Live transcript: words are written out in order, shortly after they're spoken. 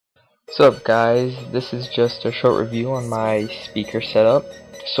What's up guys, this is just a short review on my speaker setup.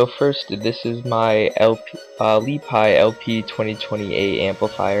 So first, this is my Lepai LP 2020A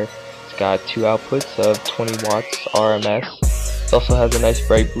amplifier. It's got two outputs of 20 watts RMS. It also has a nice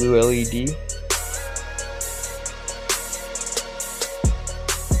bright blue LED.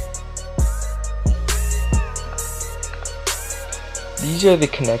 These are the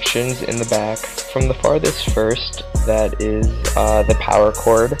connections in the back. From the farthest first, that is the power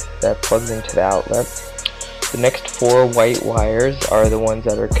cord that plugs into the outlet. The next four white wires are the ones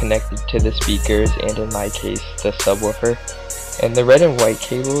that are connected to the speakers, and in my case, the subwoofer. And the red and white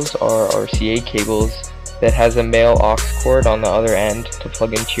cables are RCA cables that has a male aux cord on the other end to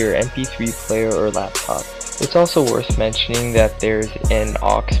plug into your MP3 player or laptop. It's also worth mentioning that there's an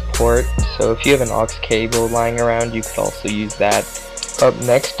aux port, so if you have an aux cable lying around, you could also use that. Up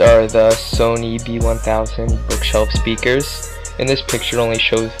next are the Sony B1000 bookshelf speakers. In this picture it only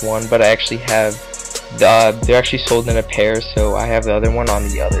shows one, but I actually have they're actually sold in a pair, so I have the other one on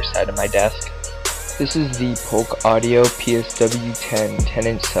the other side of my desk. This is the Polk Audio psw10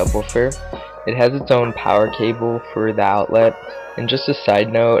 10-inch subwoofer. It has its own power cable for the outlet, and just a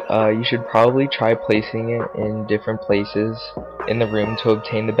side note, you should probably try placing it in different places in the room to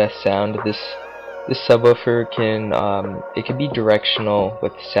obtain the best sound. This subwoofer can be directional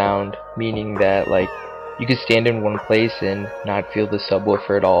with sound, meaning that like you could stand in one place and not feel the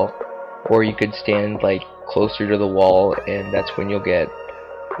subwoofer at all, or you could stand like closer to the wall, and that's when you'll get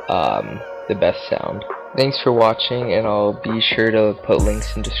the best sound. Thanks for watching, and I'll be sure to put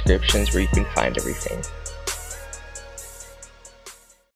links in descriptions where you can find everything.